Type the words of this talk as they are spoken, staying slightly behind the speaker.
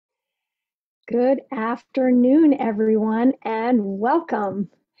Good afternoon, everyone, and welcome.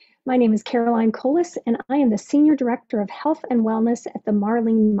 My name is Caroline Colas, and I am the Senior Director of Health and Wellness at the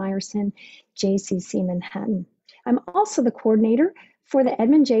Marlene Meyerson JCC Manhattan. I'm also the coordinator for the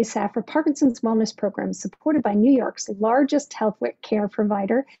Edmund J. Safra Parkinson's Wellness Program, supported by New York's largest health care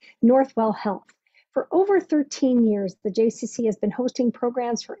provider, Northwell Health. For over 13 years, the JCC has been hosting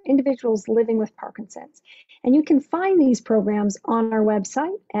programs for individuals living with Parkinson's. And you can find these programs on our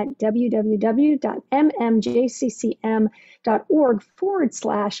website at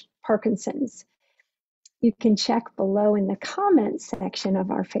www.mmjccm.org/Parkinson's. You can check below in the comments section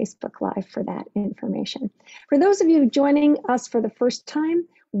of our Facebook Live for that information. For those of you joining us for the first time,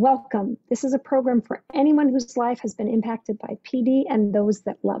 welcome. This is a program for anyone whose life has been impacted by PD and those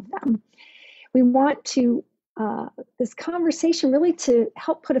that love them. We want to this conversation really to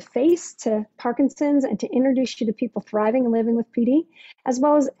help put a face to Parkinson's and to introduce you to people thriving and living with PD, as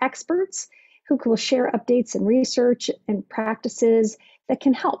well as experts who will share updates and research and practices that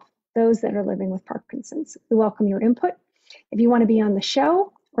can help those that are living with Parkinson's. We welcome your input. If you want to be on the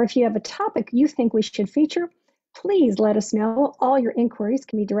show, or if you have a topic you think we should feature, please let us know. All your inquiries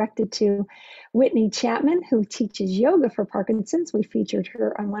can be directed to Whitney Chapman, who teaches yoga for Parkinson's. We featured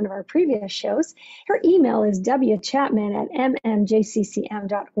her on one of our previous shows. Her email is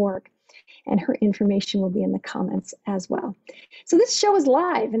wchapman@mmjccm.org, and her information will be in the comments as well. So this show is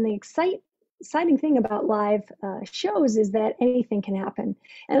live, and the exciting thing about live shows is that anything can happen.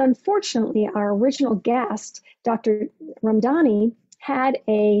 And unfortunately, our original guest, Dr. Ramdani, had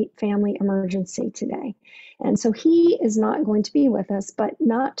a family emergency today. And so he is not going to be with us, but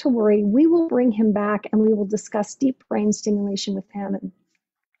not to worry. We will bring him back and we will discuss deep brain stimulation with him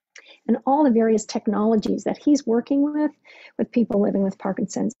and all the various technologies that he's working with people living with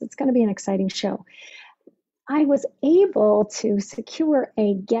Parkinson's. It's going to be an exciting show. I was able to secure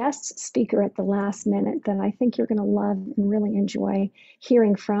a guest speaker at the last minute that I think you're going to love and really enjoy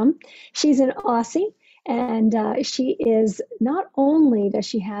hearing from. She's an Aussie. And she is, not only does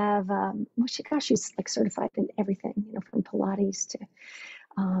she have, she's like certified in everything, from Pilates to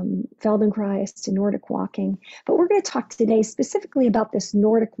Feldenkrais to Nordic walking. But we're going to talk today specifically about this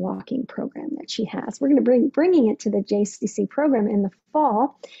Nordic walking program that she has. We're going to bringing it to the JCC program in the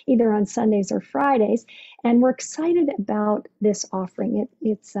fall, either on Sundays or Fridays. And we're excited about this offering.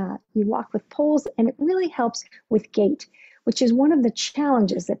 It's you walk with poles, and it really helps with gait, which is one of the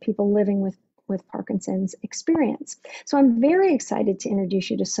challenges that people living with Parkinson's experience. So I'm very excited to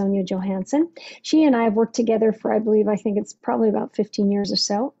introduce you to Sonja Johansson. She and I have worked together for, I think it's probably about 15 years or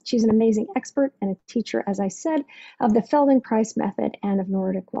so. She's an amazing expert and a teacher, as I said, of the Feldenkrais method and of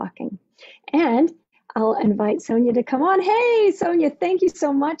Nordic walking. And I'll invite Sonja to come on. Hey, Sonja, thank you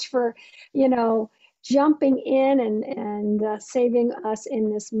so much for, jumping in and saving us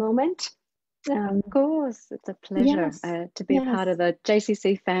in this moment. Of course, it's a pleasure to be a part of the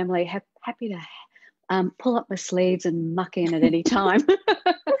JCC family. Happy to pull up my sleeves and muck in at any time.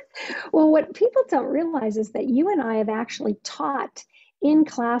 Well, what people don't realize is that you and I have actually taught in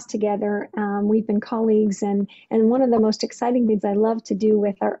class together. We've been colleagues, and one of the most exciting things I love to do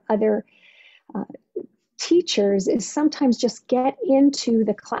with our other teachers is sometimes just get into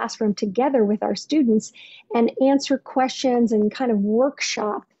the classroom together with our students and answer questions and kind of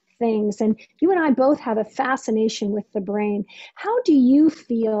workshop things. And you and I both have a fascination with the brain. How do you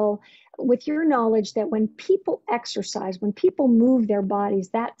feel with your knowledge that when people exercise, when people move their bodies,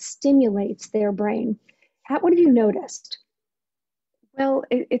 that stimulates their brain? What have you noticed? Well,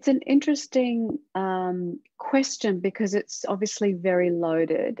 it's an interesting question because it's obviously very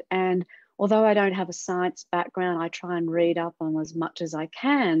loaded. And although I don't have a science background, I try and read up on as much as I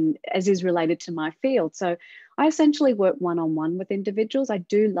can, as is related to my field. So I essentially work one-on-one with individuals. I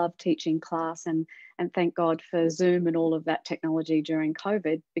do love teaching class, and thank God for Zoom and all of that technology during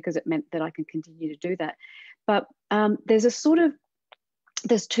COVID, because it meant that I can continue to do that. But there's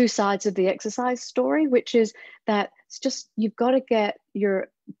two sides of the exercise story, which is that it's just, you've got to get your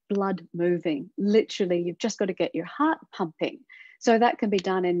blood moving. Literally, you've just got to get your heart pumping. So that can be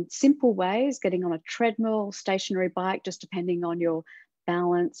done in simple ways, getting on a treadmill, stationary bike, just depending on your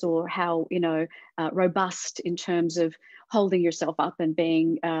balance or how robust in terms of holding yourself up and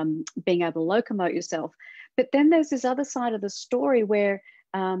being able to locomote yourself. But then there's this other side of the story where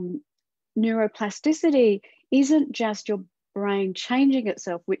neuroplasticity isn't just your brain changing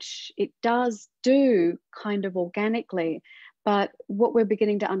itself, which it does do kind of organically. But what we're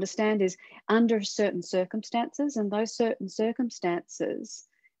beginning to understand is under certain circumstances, and those certain circumstances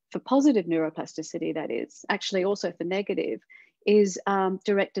for positive neuroplasticity, that is, actually also for negative, is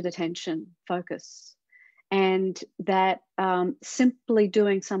directed attention, focus. And that simply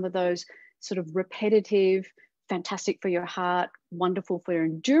doing some of those sort of repetitive, fantastic for your heart, wonderful for your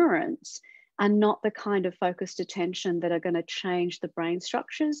endurance, are not the kind of focused attention that are going to change the brain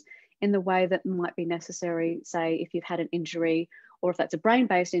structures in the way that might be necessary, say, if you've had an injury, or if that's a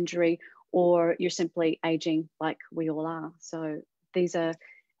brain-based injury, or you're simply aging like we all are. So these are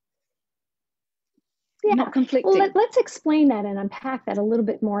not conflicting. Well, let's explain that and unpack that a little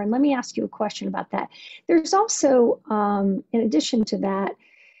bit more. And let me ask you a question about that. There's also, in addition to that,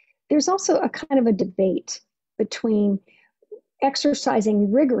 there's also a kind of a debate between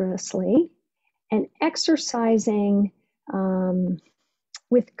exercising rigorously and exercising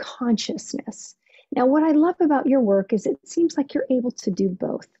with consciousness. Now, what I love about your work is it seems like you're able to do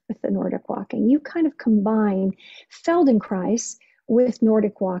both with the Nordic walking. You kind of combine Feldenkrais with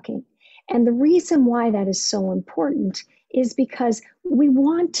Nordic walking. And the reason why that is so important is because we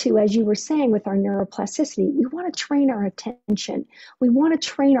want to, as you were saying with our neuroplasticity, we want to train our attention. We want to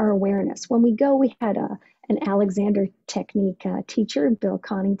train our awareness. When we go, we had an Alexander technique teacher, Bill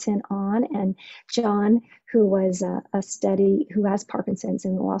Connington, on, and John, who was who has Parkinson's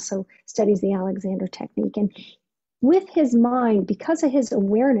and who also studies the Alexander technique. And with his mind, because of his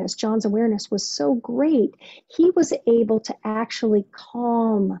awareness, John's awareness was so great, he was able to actually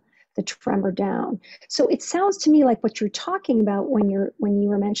calm the tremor down. So it sounds to me like what you're talking about when you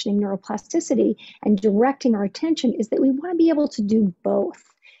were mentioning neuroplasticity and directing our attention is that we want to be able to do both.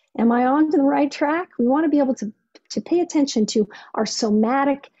 Am I on to the right track? We want to be able to pay attention to our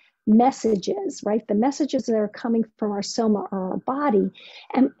somatic messages, right? The messages that are coming from our soma or our body.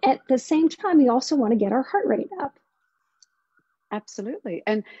 And at the same time, we also want to get our heart rate up. Absolutely.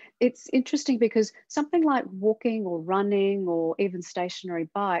 And it's interesting because something like walking or running or even stationary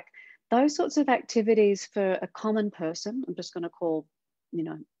bike, those sorts of activities for a common person, I'm just going to call,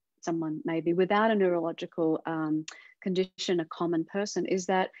 someone maybe without a neurological condition, a common person, is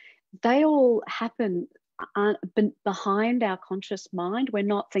that they all happen behind our conscious mind. We're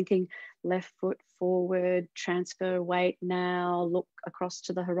not thinking left foot forward, transfer weight now, look across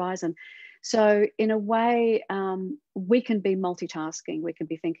to the horizon. So in a way, we can be multitasking. We can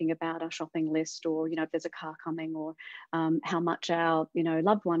be thinking about our shopping list, or, if there's a car coming, or how much our,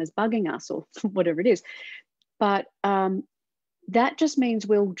 loved one is bugging us, or whatever it is. But that just means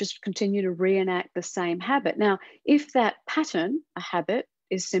we'll just continue to reenact the same habit. Now, if that pattern, a habit,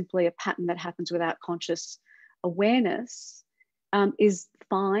 is simply a pattern that happens without conscious awareness, is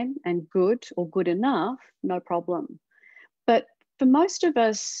fine and good, or good enough, no problem. But for most of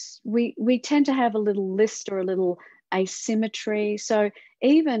us, we tend to have a little list or a little asymmetry. So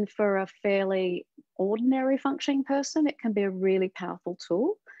even for a fairly ordinary functioning person, it can be a really powerful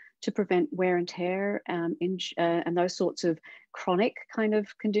tool to prevent wear and tear and those sorts of chronic kind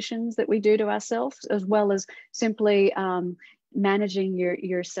of conditions that we do to ourselves, as well as simply managing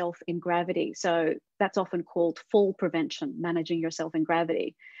yourself in gravity. So that's often called fall prevention, managing yourself in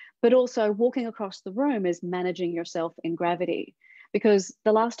gravity. But also walking across the room is managing yourself in gravity. Because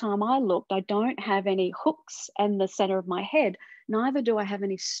the last time I looked, I don't have any hooks in the center of my head, neither do I have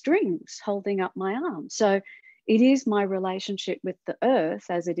any strings holding up my arms. So it is my relationship with the earth,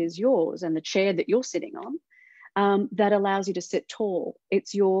 as it is yours, and the chair that you're sitting on, that allows you to sit tall.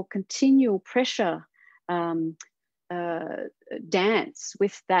 It's your continual pressure dance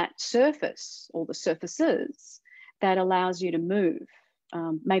with that surface, or the surfaces, that allows you to move.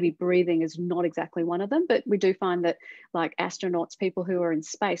 Maybe breathing is not exactly one of them, but we do find that, like astronauts, people who are in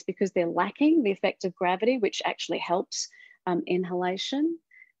space, because they're lacking the effect of gravity, which actually helps inhalation,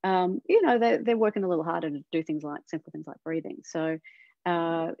 they're working a little harder to do simple things like breathing. So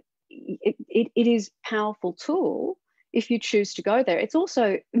it is a powerful tool if you choose to go there. It's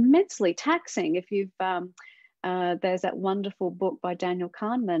also immensely taxing if you've there's that wonderful book by Daniel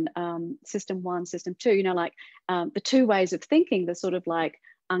Kahneman, System 1, System 2, the two ways of thinking, the sort of like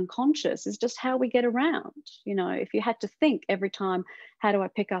unconscious is just how we get around. If you had to think every time, how do I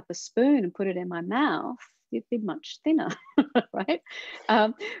pick up a spoon and put it in my mouth, you'd be much thinner, right?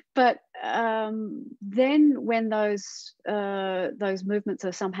 But then when those movements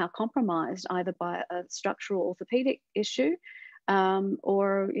are somehow compromised, either by a structural orthopedic issue,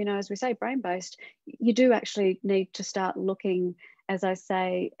 or, as we say, brain-based, you do actually need to start looking, as I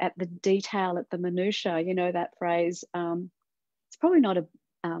say, at the detail, at the minutiae. That phrase, it's probably not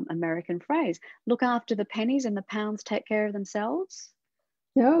an American phrase, look after the pennies and the pounds take care of themselves.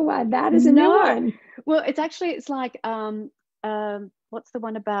 No, that is a new one. Well, it's like, what's the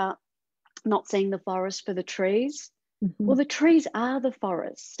one about not seeing the forest for the trees? Mm-hmm. Well, the trees are the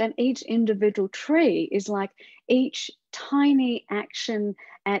forest, and each individual tree is like each tiny action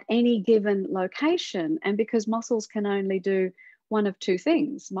at any given location. And because muscles can only do one of two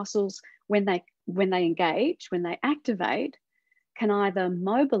things, muscles when they engage, when they activate, can either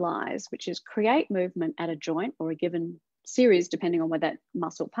mobilize, which is create movement at a joint or a given series, depending on where that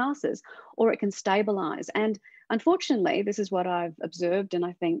muscle passes, or it can stabilize. And unfortunately, this is what I've observed, and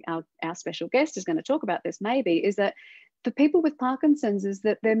I think our special guest is going to talk about this maybe, is that for people with Parkinson's is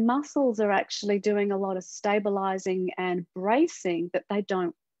that their muscles are actually doing a lot of stabilizing and bracing that they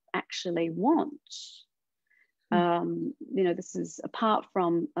don't actually want. This is apart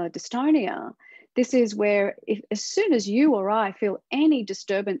from dystonia. This is where as soon as you or I feel any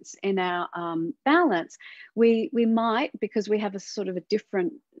disturbance in our balance, we might, because we have a sort of a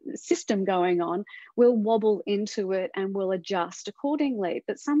different system going on, we'll wobble into it and we'll adjust accordingly.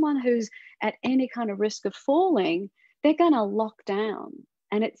 But someone who's at any kind of risk of falling, they're going to lock down.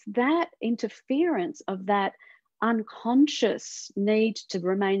 And it's that interference of that unconscious need to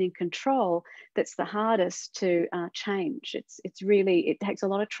remain in control that's the hardest to change. It's really, it takes a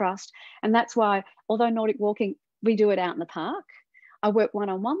lot of trust. And that's why, although Nordic walking, we do it out in the park. I work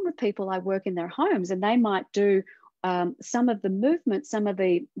one-on-one with people. I work in their homes, and they might do some of the movement, some of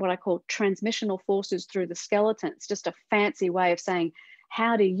the, what I call transmissional forces through the skeleton. It's just a fancy way of saying,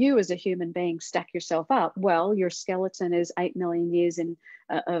 how do you as a human being stack yourself up? Well, your skeleton is 8 million years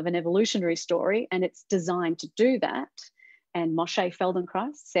of an evolutionary story, and it's designed to do that. And Moshe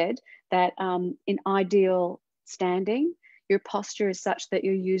Feldenkrais said that in ideal standing, your posture is such that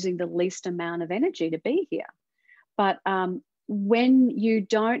you're using the least amount of energy to be here. But when you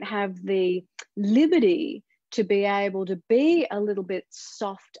don't have the liberty to be able to be a little bit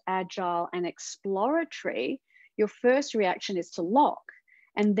soft, agile, and exploratory, your first reaction is to lock.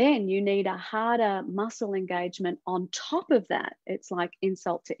 And then you need a harder muscle engagement on top of that. It's like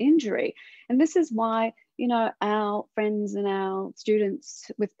insult to injury. And this is why, our friends and our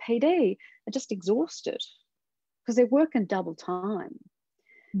students with PD are just exhausted because they're working double time.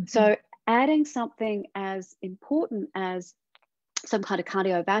 Mm-hmm. So adding something as important as some kind of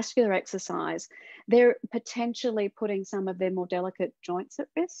cardiovascular exercise, they're potentially putting some of their more delicate joints at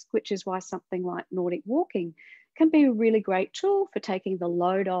risk, which is why something like Nordic walking can be a really great tool for taking the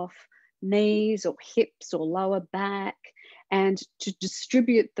load off knees or hips or lower back, and to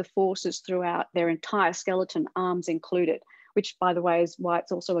distribute the forces throughout their entire skeleton, arms included, which, by the way, is why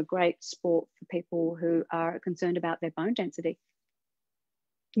it's also a great sport for people who are concerned about their bone density.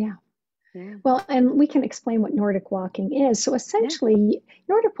 Yeah. Yeah. Well, and we can explain what Nordic walking is. So essentially,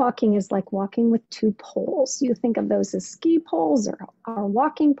 Nordic walking is like walking with two poles. You think of those as ski poles or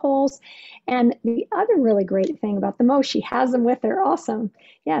walking poles. And the other really great thing about them, she has them with her. Awesome.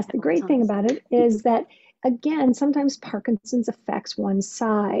 Yes, the great thing about it is that, again, sometimes Parkinson's affects one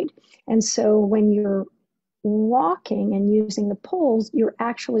side. And so when you're walking and using the poles, you're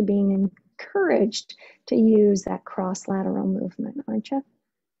actually being encouraged to use that cross-lateral movement, aren't you?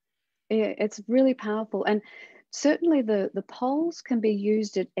 It's really powerful. And certainly the poles can be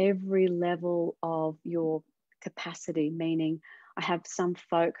used at every level of your capacity, meaning I have some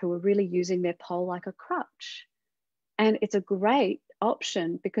folk who are really using their pole like a crutch. And it's a great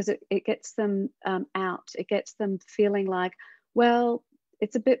option because it gets them out. It gets them feeling like, well,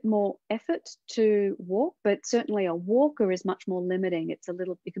 it's a bit more effort to walk, but certainly a walker is much more limiting. It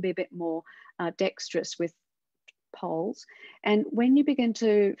can be a bit more dexterous with poles. And when you begin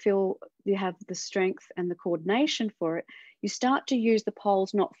to feel you have the strength and the coordination for it, you start to use the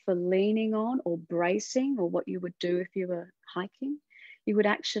poles not for leaning on or bracing or what you would do if you were hiking. You would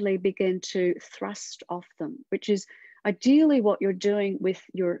actually begin to thrust off them, which is ideally what you're doing with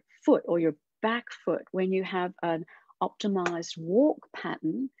your foot or your back foot. When you have an optimized walk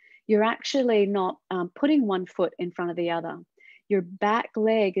pattern, you're actually not putting one foot in front of the other. Your back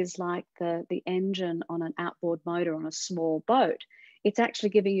leg is like the engine on an outboard motor on a small boat. It's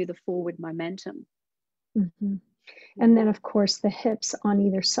actually giving you the forward momentum. Mm-hmm. And then, of course, the hips on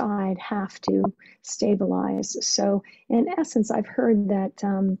either side have to stabilize. So in essence, I've heard that,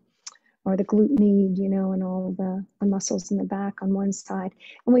 or the glute med, and all the muscles in the back on one side.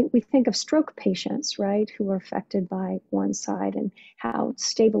 And we think of stroke patients, right, who are affected by one side and how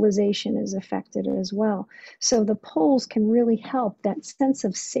stabilization is affected as well. So the poles can really help that sense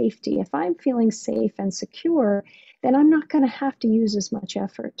of safety. If I'm feeling safe and secure, then I'm not going to have to use as much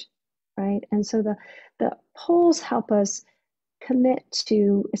effort, right? And so the poles help us commit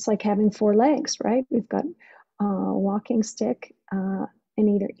to, it's like having four legs, right? We've got a walking stick,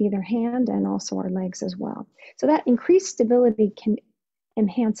 in either hand, and also our legs as well. So that increased stability can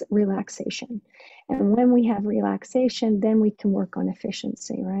enhance relaxation. And when we have relaxation, then we can work on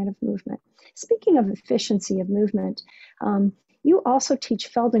efficiency, right, of movement. Speaking of efficiency of movement, you also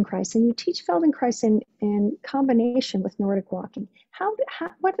teach Feldenkrais, and you teach Feldenkrais in combination with Nordic walking.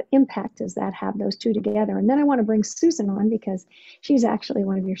 What impact does that have, those two together? And then I want to bring Susan on because she's actually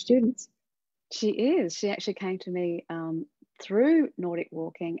one of your students. She is. She actually came to me through Nordic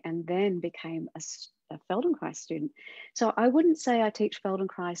walking and then became a Feldenkrais student. So I wouldn't say I teach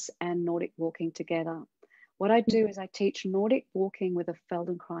Feldenkrais and Nordic walking together. What I do is I teach Nordic walking with a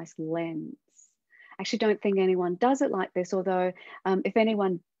Feldenkrais lens. I actually don't think anyone does it like this, although if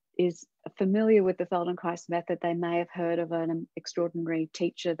anyone is familiar with the Feldenkrais method, they may have heard of an extraordinary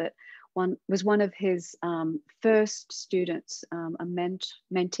teacher that was one of his first students, a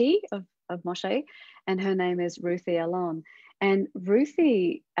mentee of Moshe, and her name is Ruthie Alon. And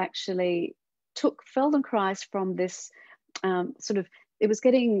Ruthie actually took Feldenkrais from this sort of, it was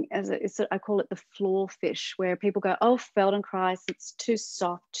getting, I call it the floor fish, where people go, oh, Feldenkrais, it's too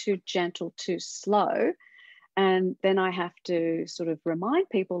soft, too gentle, too slow. And then I have to sort of remind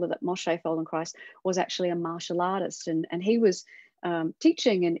people that Moshe Feldenkrais was actually a martial artist, and he was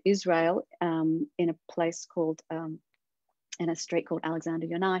teaching in Israel in a place called, in a street called Alexander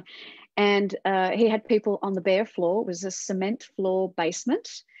Yonai. And he had people on the bare floor. It was a cement floor basement,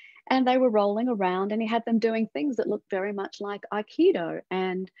 and they were rolling around, and he had them doing things that looked very much like Aikido.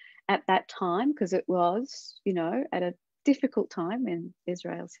 And at that time, because it was, you know, at a difficult time in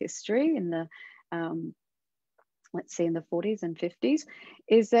Israel's history in the, let's see, in the 40s and 50s,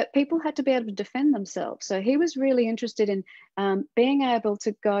 is that people had to be able to defend themselves. So he was really interested in being able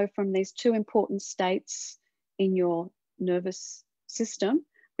to go from these two important states in your nervous system,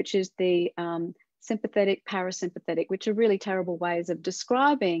 which is the sympathetic, parasympathetic, which are really terrible ways of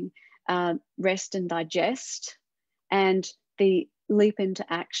describing rest and digest, and the leap into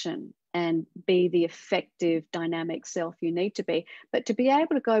action and be the effective, dynamic self you need to be. But to be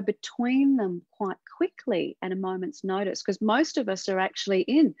able to go between them quite quickly at a moment's notice, because most of us are actually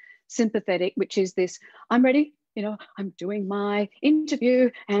in sympathetic, which is this, I'm ready, you know, I'm doing my interview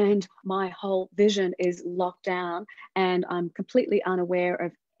and my whole vision is locked down and I'm completely unaware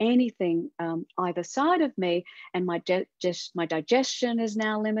of anything either side of me, and my digestion is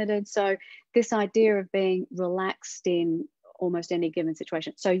now limited. So this idea of being relaxed in almost any given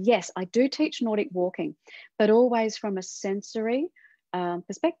situation. So yes, I do teach Nordic walking, but always from a sensory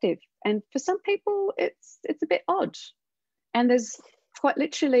perspective. And for some people, it's a bit odd. And there's quite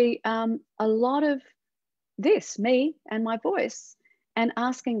literally a lot of this, me and my voice, and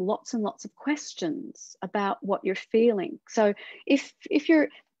asking lots and lots of questions about what you're feeling. So if you're,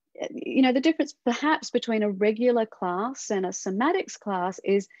 you know, the difference perhaps between a regular class and a somatics class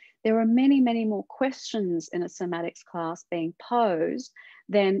is there are many, many more questions in a somatics class being posed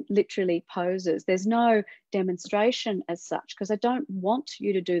than literally poses. There's no demonstration as such, because I don't want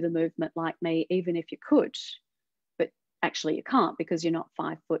you to do the movement like me, even if you could. But actually you can't, because you're not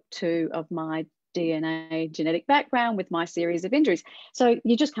 5'2" of my DNA genetic background with my series of injuries. So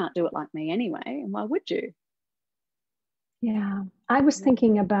you just can't do it like me anyway. And why would you? Yeah, I was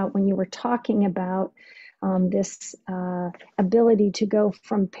thinking about when you were talking about this ability to go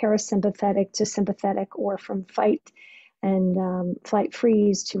from parasympathetic to sympathetic, or from fight and flight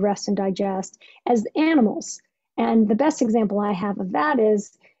freeze to rest and digest as animals. And the best example I have of that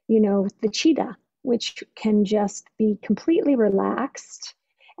is, you know, the cheetah, which can just be completely relaxed.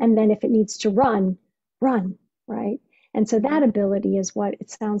 And then if it needs to run, right? And so that ability is what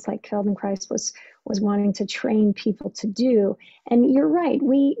it sounds like Feldenkrais was wanting to train people to do. And you're right,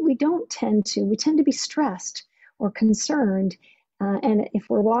 we tend to be stressed or concerned. And if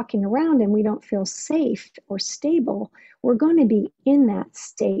we're walking around and we don't feel safe or stable, we're going to be in that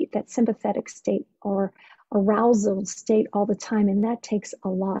state, that sympathetic state or arousal state all the time. And that takes a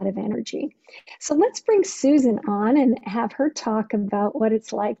lot of energy. So let's bring Susan on and have her talk about what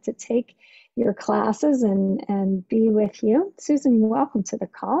it's like to take your classes and be with you. Susan, welcome to the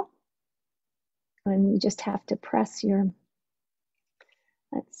call. And you just have to press your,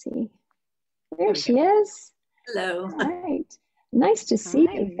 let's see, there she is. Hello. All right. Nice to see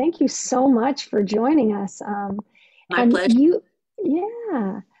you. Thank you so much for joining us. My pleasure.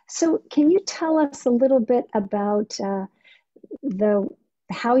 Yeah. So can you tell us a little bit about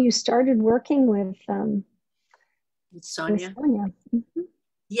how you started working with Sonja? Mm-hmm.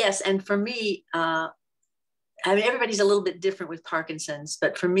 Yes, and for me, I mean, everybody's a little bit different with Parkinson's,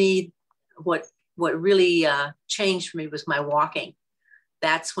 but for me, what really changed for me was my walking.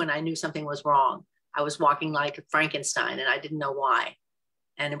 That's when I knew something was wrong. I was walking like Frankenstein, and I didn't know why.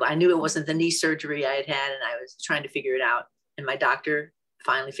 And I knew it wasn't the knee surgery I had had, and I was trying to figure it out. And my doctor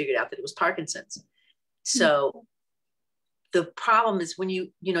finally figured out that it was Parkinson's. So the problem is when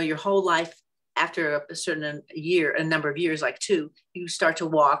you know, your whole life after a certain year, a number of years, like 2, you start to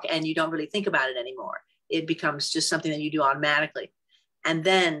walk and you don't really think about it anymore. It becomes just something that you do automatically. And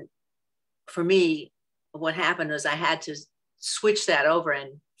then for me, what happened was I had to switch that over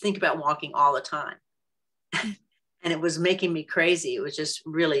and think about walking all the time. And it was making me crazy. It was just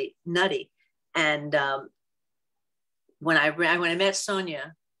really nutty. And when I met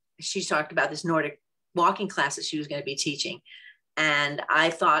Sonja, she talked about this Nordic walking class that she was going to be teaching. And I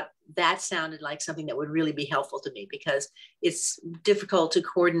thought that sounded like something that would really be helpful to me, because it's difficult to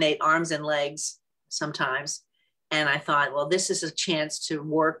coordinate arms and legs sometimes. And I thought, well, this is a chance to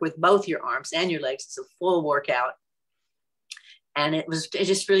work with both your arms and your legs. It's a full workout. And it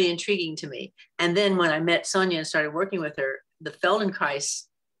just really intriguing to me. And then when I met Sonja and started working with her, the Feldenkrais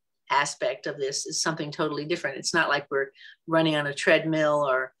aspect of this is something totally different. It's not like we're running on a treadmill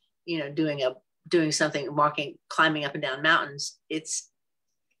or, you know, doing something, walking, climbing up and down mountains. It's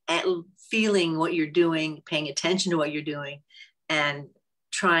feeling what you're doing, paying attention to what you're doing, and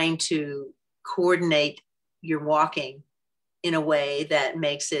trying to coordinate your walking in a way that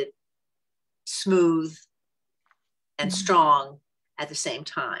makes it smooth and strong at the same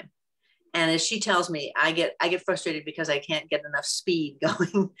time. And as she tells me, I get frustrated because I can't get enough speed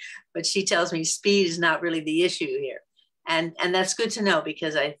going, but she tells me speed is not really the issue here. And that's good to know,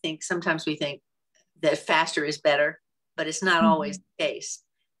 because I think sometimes we think that faster is better, but it's not always the case.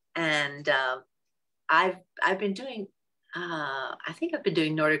 And I've been doing, I think I've been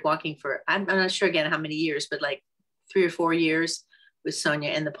doing Nordic walking for, I'm not sure again how many years, but like 3 or 4 years with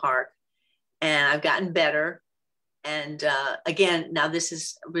Sonja in the park. And I've gotten better. And again, now this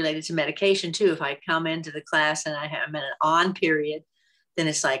is related to medication too. If I come into the class and I'm in an on period, then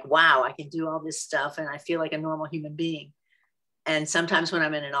it's like, wow, I can do all this stuff and I feel like a normal human being. And sometimes when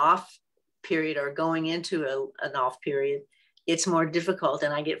I'm in an off period or going into an off period, it's more difficult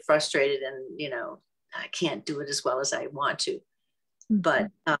and I get frustrated and, you know, I can't do it as well as I want to.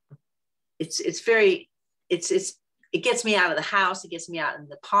 But it gets me out of the house. It gets me out in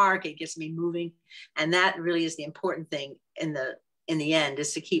the park. It gets me moving. And that really is the important thing in the end,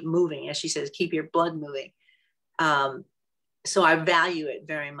 is to keep moving. As she says, keep your blood moving. So I value it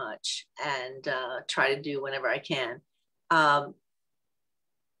very much and try to do whenever I can. I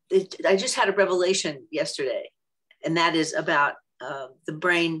just had a revelation yesterday, and that is about the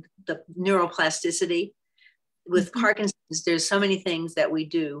brain, the neuroplasticity. With Parkinson's, there's so many things that we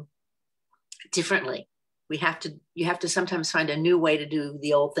do differently. You have to sometimes find a new way to do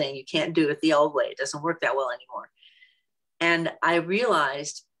the old thing. You can't do it the old way. It doesn't work that well anymore. And I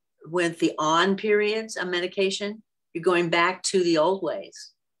realized with the on periods of medication, you're going back to the old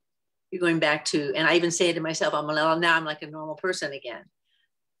ways. You're going back to, and I even say to myself, now I'm like a normal person again.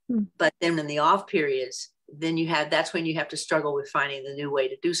 But then in the off periods, then that's when you have to struggle with finding the new way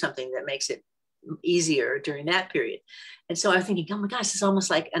to do something that makes it easier during that period. And so I'm thinking, oh my gosh, it's almost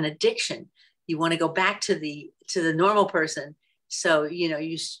like an addiction. You want to go back to the normal person. So, you know,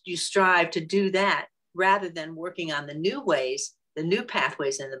 you strive to do that rather than working on the new ways, the new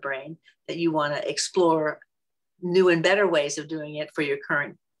pathways in the brain that you want to explore, new and better ways of doing it for your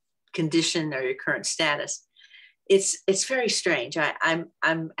current condition or your current status. It's very strange. I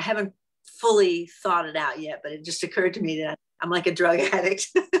haven't fully thought it out yet, but it just occurred to me that I'm like a drug addict.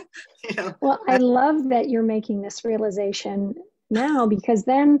 You know? Well, I love that you're making this realization now, because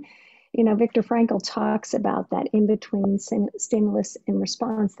then, you know, Viktor Frankl talks about that in between stimulus and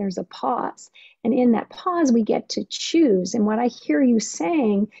response, there's a pause. And in that pause, we get to choose. And what I hear you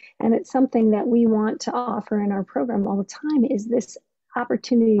saying, and it's something that we want to offer in our program all the time, is this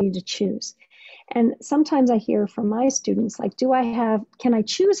opportunity to choose. And sometimes I hear from my students, like, can I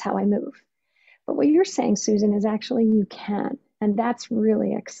choose how I move? But what you're saying, Susan, is actually you can. And that's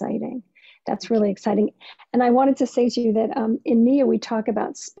really exciting. That's really exciting. And I wanted to say to you that in NIA, we talk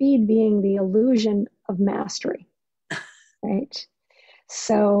about speed being the illusion of mastery, right?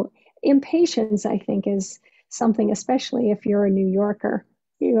 So impatience, I think, is something, especially if you're a New Yorker.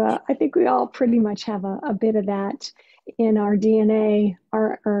 I think we all pretty much have a bit of that in our DNA,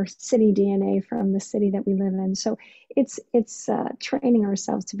 our city DNA from the city that we live in. So it's training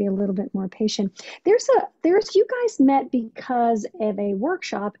ourselves to be a little bit more patient. You guys met because of a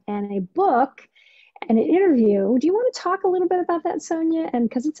workshop and a book and an interview. Do you want to talk a little bit about that, Sonja? And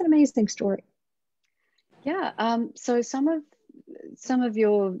because it's an amazing story. Yeah. So some of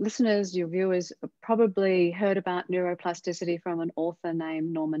your listeners, your viewers, probably heard about neuroplasticity from an author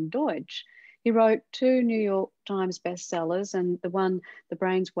named Norman Deutsch. He wrote 2 New York Times bestsellers, and the one, The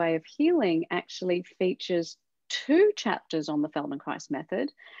Brain's Way of Healing, actually features 2 chapters on the Feldenkrais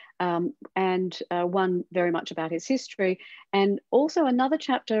method, and one very much about his history, and also another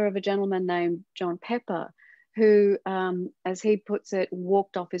chapter of a gentleman named John Pepper, who, as he puts it,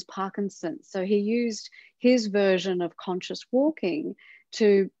 walked off his Parkinson. So he used his version of conscious walking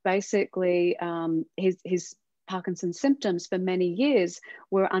to basically, his Parkinson's symptoms for many years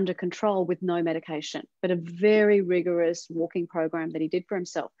were under control with no medication, but a very rigorous walking program that he did for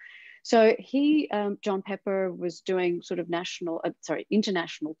himself. So he, John Pepper, was doing sort of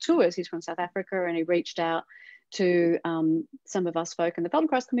international tours. He's from South Africa, and he reached out to some of us folk in the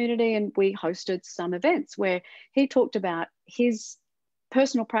Feldenkrais community, and we hosted some events where he talked about his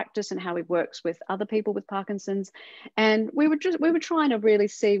personal practice and how he works with other people with Parkinson's. And we were trying to really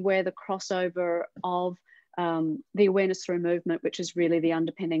see where the crossover of the awareness through movement, which is really the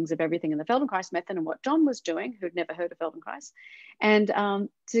underpinnings of everything in the Feldenkrais method, and what John was doing, who'd never heard of Feldenkrais. And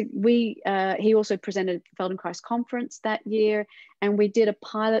he also presented at the Feldenkrais conference that year, and we did a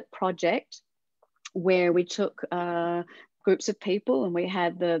pilot project where we took groups of people, and we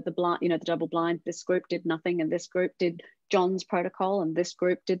had the blind, the double blind. This group did nothing, and this group did John's protocol, and this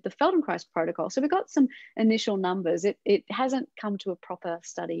group did the Feldenkrais protocol. So we got some initial numbers. It hasn't come to a proper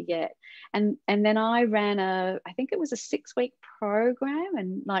study yet. And then I ran I think it was a 6-week program,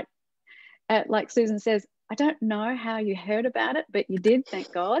 and like Susan says, I don't know how you heard about it, but you did,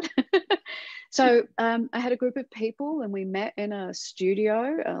 thank God. So I had a group of people, and we met in a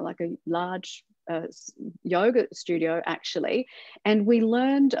studio, like a large yoga studio actually, and we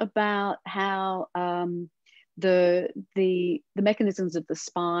learned about how the mechanisms of the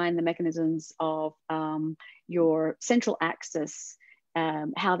spine, the mechanisms of your central axis,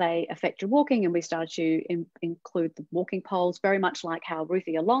 how they affect your walking, and we started to include the walking poles, very much like how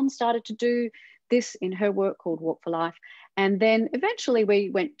Ruthie Alon started to do this in her work called Walk for Life. And then eventually we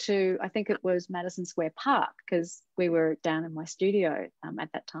went to, I think it was Madison Square Park, because we were down in my studio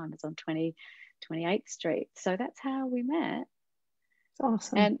at that time. It's on 28th Street. So that's how we met. It's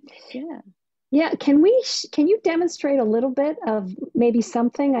awesome. And yeah, can you demonstrate a little bit of maybe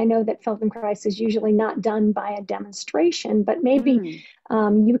something? I know that Feldenkrais is usually not done by a demonstration, but maybe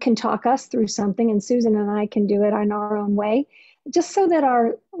you can talk us through something, and Susan and I can do it in our own way, just so that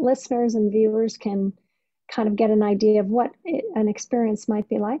our listeners and viewers can kind of get an idea of what an experience might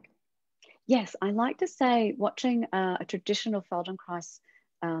be like. Yes, I like to say watching a traditional Feldenkrais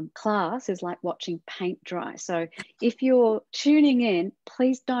class is like watching paint dry. So if you're tuning in,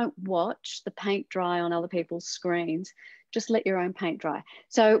 please don't watch the paint dry on other people's screens. Just let your own paint dry.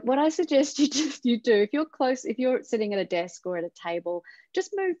 So what I suggest you do, if you're sitting at a desk or at a table,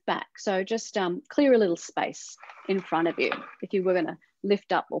 just move back. So just clear a little space in front of you. If you were going to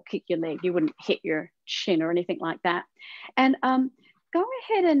lift up or kick your leg, you wouldn't hit your shin or anything like that. And go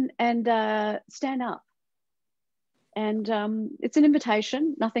ahead and stand up. And it's an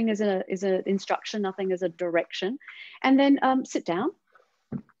invitation. Nothing is an instruction. Nothing is a direction. And then sit down.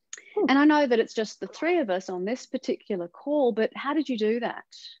 And I know that it's just the 3 of us on this particular call, but how did you do that?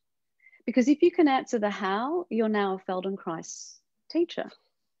 Because if you can answer the how, you're now a Feldenkrais teacher.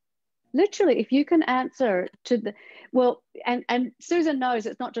 Literally, if you can answer to the, well, and Susan knows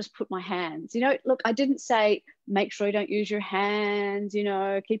it's not just put my hands, look, I didn't say, make sure you don't use your hands,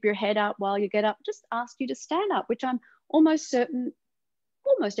 keep your head up while you get up, just ask you to stand up, which I'm almost certain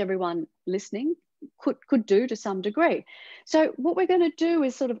almost everyone listening could do to some degree. So what we're going to do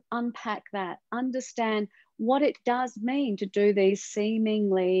is sort of unpack that, understand what it does mean to do these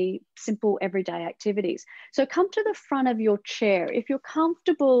seemingly simple everyday activities. So come to the front of your chair. If you're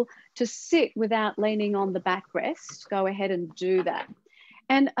comfortable to sit without leaning on the backrest, go ahead and do that.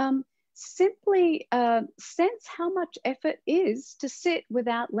 And simply sense how much effort is to sit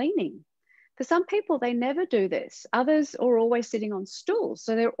without leaning. For some people, they never do this. Others are always sitting on stools.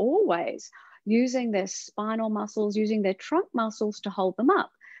 So they're always using their spinal muscles, using their trunk muscles to hold them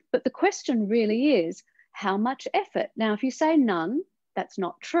up. But the question really is, how much effort? Now, if you say none, that's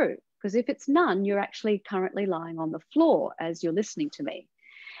not true, because if it's none, you're actually currently lying on the floor as you're listening to me.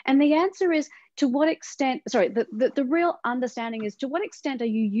 And the answer is, to what extent, the real understanding is, to what extent are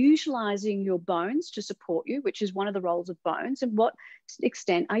you utilizing your bones to support you, which is one of the roles of bones, and what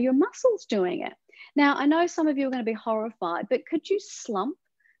extent are your muscles doing it? Now, I know some of you are going to be horrified, but could you slump?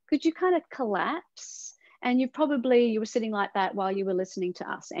 Could you kind of collapse? And you were sitting like that while you were listening to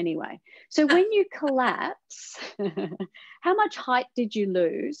us anyway. So when you collapse, how much height did you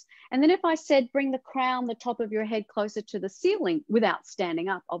lose? And then if I said, bring the crown, the top of your head closer to the ceiling without standing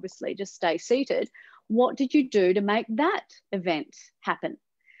up, obviously, just stay seated. What did you do to make that event happen?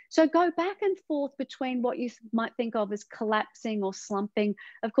 So go back and forth between what you might think of as collapsing or slumping.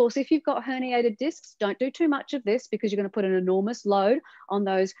 Of course, if you've got herniated discs, don't do too much of this because you're going to put an enormous load on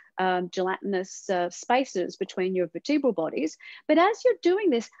those gelatinous spaces between your vertebral bodies. But as you're doing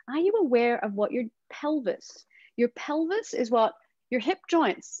this, are you aware of what your pelvis is what your hip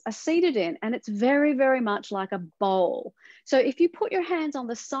joints are seated in, and it's very, very much like a bowl. So if you put your hands on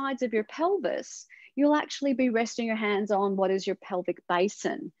the sides of your pelvis, you'll actually be resting your hands on what is your pelvic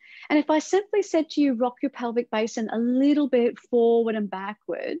basin. And if I simply said to you, rock your pelvic basin a little bit forward and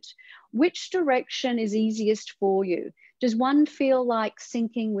backward, which direction is easiest for you? Does one feel like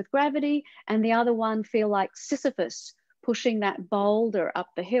sinking with gravity and the other one feel like Sisyphus pushing that boulder up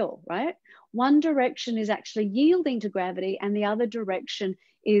the hill, right? One direction is actually yielding to gravity and the other direction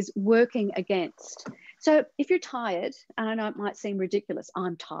is working against. So if you're tired, and I know it might seem ridiculous,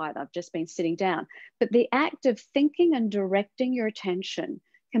 I'm tired, I've just been sitting down, but the act of thinking and directing your attention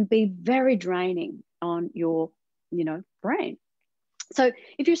can be very draining on your, brain. So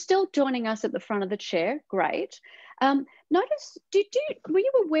if you're still joining us at the front of the chair, great. Notice, were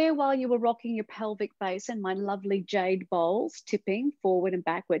you aware while you were rocking your pelvic basin, my lovely jade bowls tipping forward and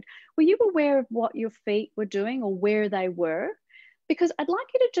backward, were you aware of what your feet were doing or where they were? Because I'd like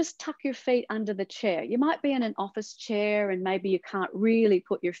you to just tuck your feet under the chair. You might be in an office chair and maybe you can't really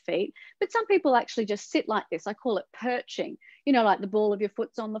put your feet, but some people actually just sit like this. I call it perching, like the ball of your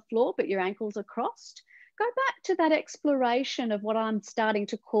foot's on the floor, but your ankles are crossed. Go back to that exploration of what I'm starting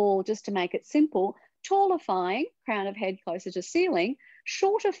to call, just to make it simple, tallifying, crown of head closer to ceiling,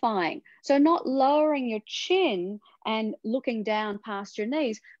 shortifying. So not lowering your chin and looking down past your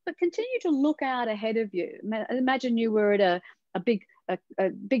knees, but continue to look out ahead of you. Imagine you were at a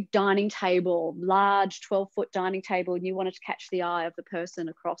big dining table, large 12-foot dining table, and you wanted to catch the eye of the person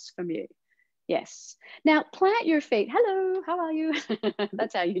across from you. Yes. Now plant your feet. Hello, how are you?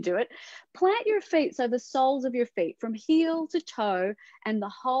 That's how you do it. Plant your feet, so the soles of your feet from heel to toe, and the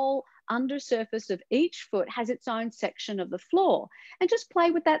whole undersurface of each foot has its own section of the floor, and just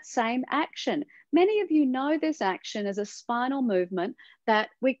play with that same action. Many of you know this action as a spinal movement that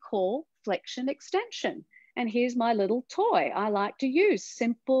we call flexion extension. And here's my little toy I like to use,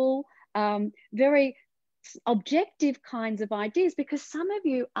 simple, very objective kinds of ideas, because some of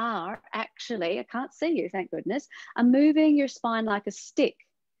you are actually, I can't see you, thank goodness, are moving your spine like a stick.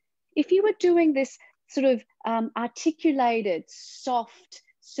 If you were doing this sort of articulated, soft,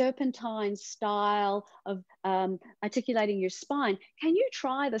 serpentine style of articulating your spine, can you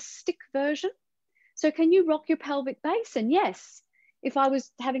try the stick version? So can you rock your pelvic basin? Yes. If I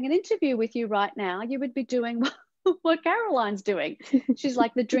was having an interview with you right now, you would be doing what Caroline's doing. She's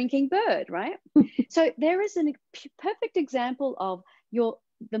like the drinking bird, right? So there is a perfect example of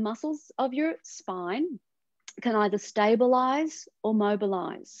the muscles of your spine can either stabilize or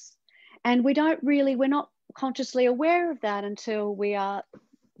mobilize. And we're not consciously aware of that until we are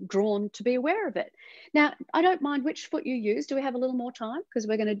drawn to be aware of it. Now, I don't mind which foot you use. Do we have a little more time? Because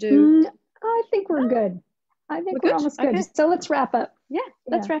we're going to do... I think we're good. I think we're almost good. Okay. So let's wrap up. Yeah,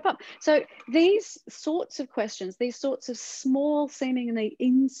 let's wrap up. So these sorts of questions, these sorts of small, seemingly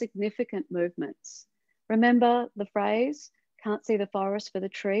insignificant movements. Remember the phrase, can't see the forest for the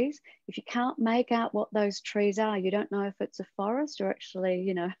trees. If you can't make out what those trees are, you don't know if it's a forest or actually,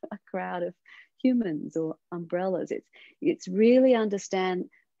 a crowd of humans or umbrellas. It's really understand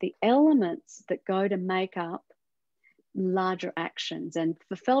the elements that go to make up larger actions. And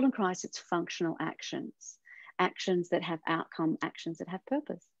for Feldenkrais, it's functional actions. Actions that have outcome, actions that have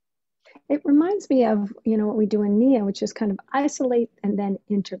purpose. It reminds me of, what we do in NIA, which is kind of isolate and then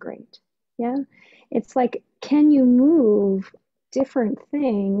integrate. Yeah. It's like, can you move different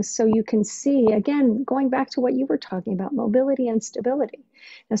things so you can see, again, going back to what you were talking about, mobility and stability.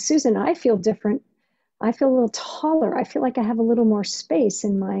 Now, Susan, I feel different. I feel a little taller. I feel like I have a little more space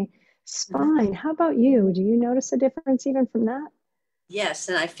in my spine. How about you? Do you notice a difference even from that? Yes.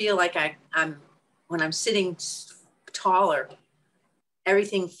 And I feel like when I'm sitting taller,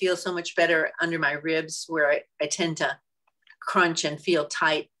 everything feels so much better under my ribs, where I tend to crunch and feel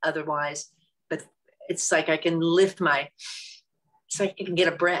tight otherwise. But it's like I can lift it's like I can get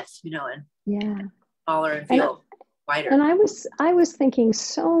a breath, and taller and feel wider. And I was thinking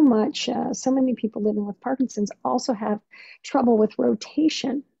so many people living with Parkinson's also have trouble with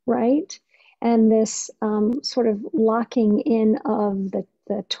rotation, right? And this sort of locking in of the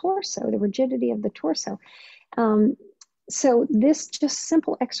torso, the rigidity of the torso. So this just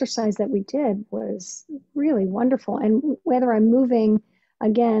simple exercise that we did was really wonderful. And whether I'm moving,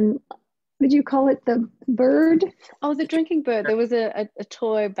 again, what did you call it? The bird? Oh, the drinking bird. There was a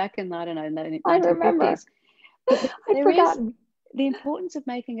toy back in, I don't know, in the 1950s. I remember. I'd forgotten. the importance of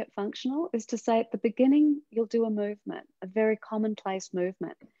making it functional is to say at the beginning, you'll do a movement, a very commonplace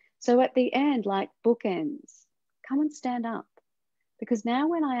movement. So at the end, like bookends, come and stand up. Because now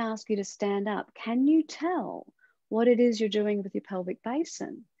when I ask you to stand up, can you tell what it is you're doing with your pelvic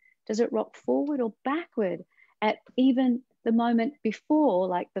basin? Does it rock forward or backward at even the moment before,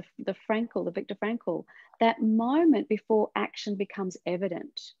 like the Frankl, the Viktor Frankl, that moment before action becomes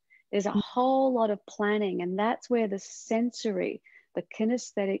evident? There's a whole lot of planning, and that's where the sensory, the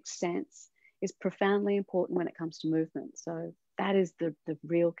kinesthetic sense is profoundly important when it comes to movement. So that is the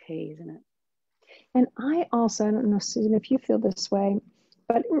real key, isn't it? And I also, I don't know, Susan, if you feel this way,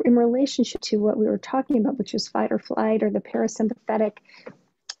 but in relationship to what we were talking about, which is fight or flight or the parasympathetic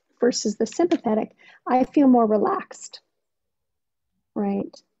versus the sympathetic, I feel more relaxed,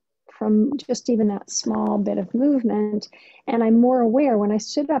 right? From just even that small bit of movement. And I'm more aware. When I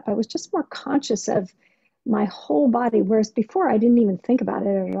stood up, I was just more conscious of my whole body, whereas before I didn't even think about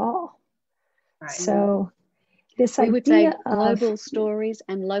it at all. Right. So this we idea would say of global stories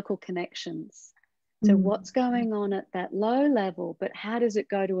and local connections. So what's going on at that low level, but how does it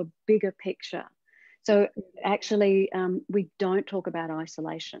go to a bigger picture? So actually, we don't talk about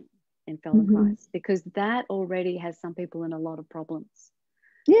isolation in Feldenkrais because that already has some people in a lot of problems.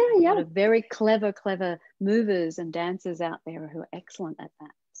 Yeah. A lot of very clever movers and dancers out there who are excellent at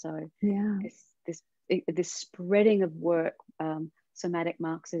that. So this spreading of work, somatic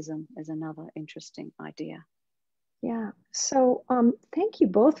Marxism is another interesting idea. Yeah. So thank you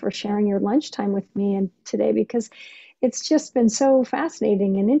both for sharing your lunchtime with me and today, because it's just been so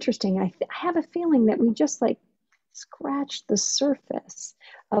fascinating and interesting. I have a feeling that we just like scratched the surface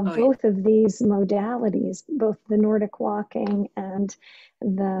of both of these modalities, both the Nordic walking and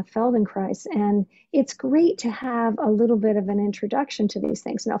the Feldenkrais. And it's great to have a little bit of an introduction to these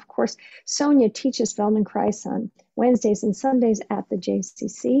things. Now, of course, Sonja teaches Feldenkrais on Wednesdays and Sundays at the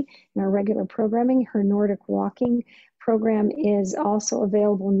JCC in our regular programming. Her Nordic walking program is also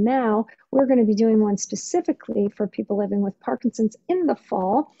available now. We're going to be doing one specifically for people living with Parkinson's in the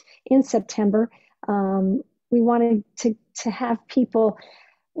fall, in September. We wanted to have people,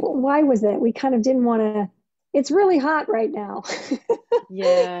 why was that? We kind of didn't want to, it's really hot right now.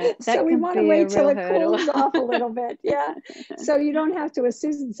 Yeah. So we want to wait till it cools off a little bit. Yeah. So you don't have to, as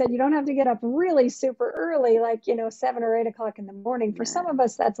Susan said, you don't have to get up really super early, like, 7 or 8 o'clock in the morning. For some of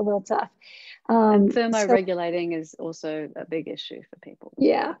us, that's a little tough. And thermoregulating is also a big issue for people.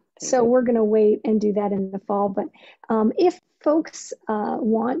 Yeah. So we're going to wait and do that in the fall. But if folks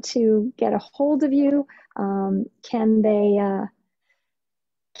want to get a hold of you, can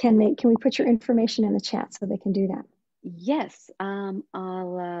we put your information in the chat so they can do that? Yes,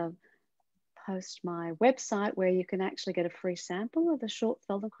 I'll post my website where you can actually get a free sample of a short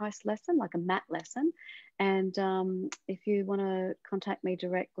Feldenkrais lesson, like a mat lesson. And if you want to contact me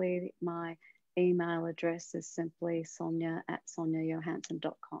directly, my email address is simply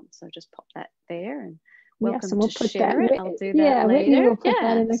sonia@sonjajohansson.com. So just pop that there and welcome and we'll to put share that. it. I'll do that later. Whitney will put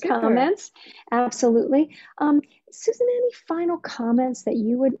that in the comments. Absolutely. Susan, any final comments that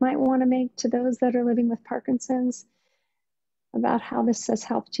you might want to make to those that are living with Parkinson's about how this has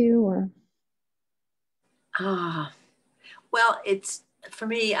helped you? Or well, it's for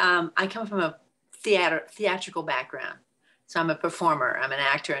me. I come from a theatrical background, so I'm a performer. I'm an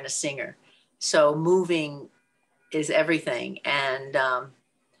actor and a singer. So moving is everything, and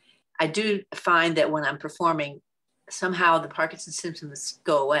I do find that when I'm performing, somehow the Parkinson's symptoms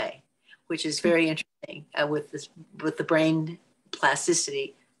go away, which is very interesting with the brain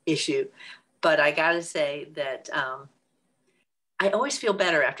plasticity issue. But I got to say that I always feel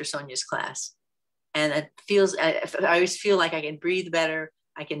better after Sonja's class, and I always feel like I can breathe better,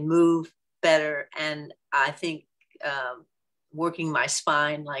 I can move better, and I think working my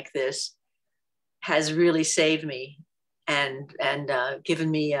spine like this has really saved me and given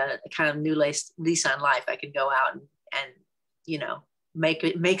me a kind of new lease on life. I can go out and make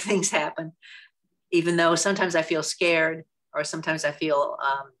things happen, even though sometimes I feel scared, or sometimes I feel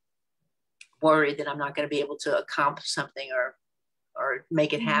worried that I'm not going to be able to accomplish something or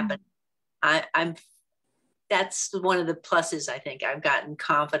make it happen. That's one of the pluses. I think I've gotten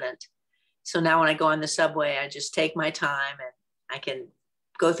confident. So now when I go on the subway, I just take my time and I can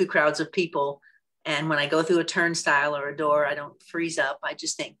go through crowds of people. And when I go through a turnstile or a door, I don't freeze up. I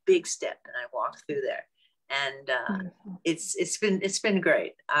just take big step and I walk through there. And it's been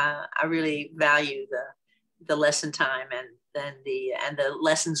great. I really value the lesson time and the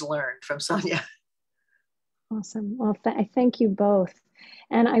lessons learned from Sonja. Awesome. Well, I thank you both.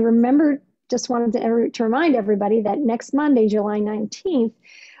 And I just wanted to remind everybody that next Monday, July 19th,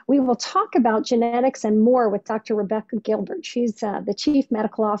 we will talk about genetics and more with Dr. Rebecca Gilbert. She's the Chief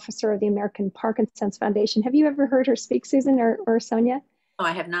Medical Officer of the American Parkinson's Foundation. Have you ever heard her speak, Susan or Sonja? No,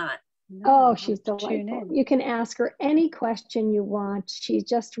 I have not. No, oh, she's delightful. You can ask her any question you want. She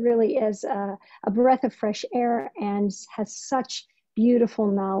just really is a breath of fresh air and has such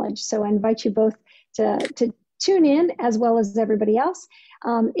beautiful knowledge. So I invite you both to tune in, as well as everybody else.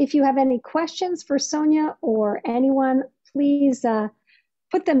 If you have any questions for Sonja or anyone, please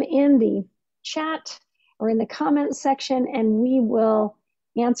put them in the chat or in the comment section, and we will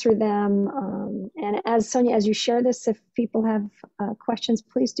answer them. And as Sonja, as you share this, if people have questions,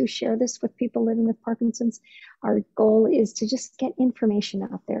 please do share this with people living with Parkinson's. Our goal is to just get information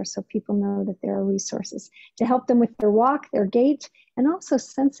out there so people know that there are resources to help them with their walk, their gait, and also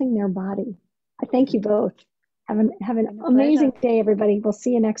sensing their body. I thank you both. Have an amazing day, everybody. We'll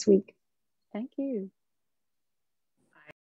see you next week. Thank you.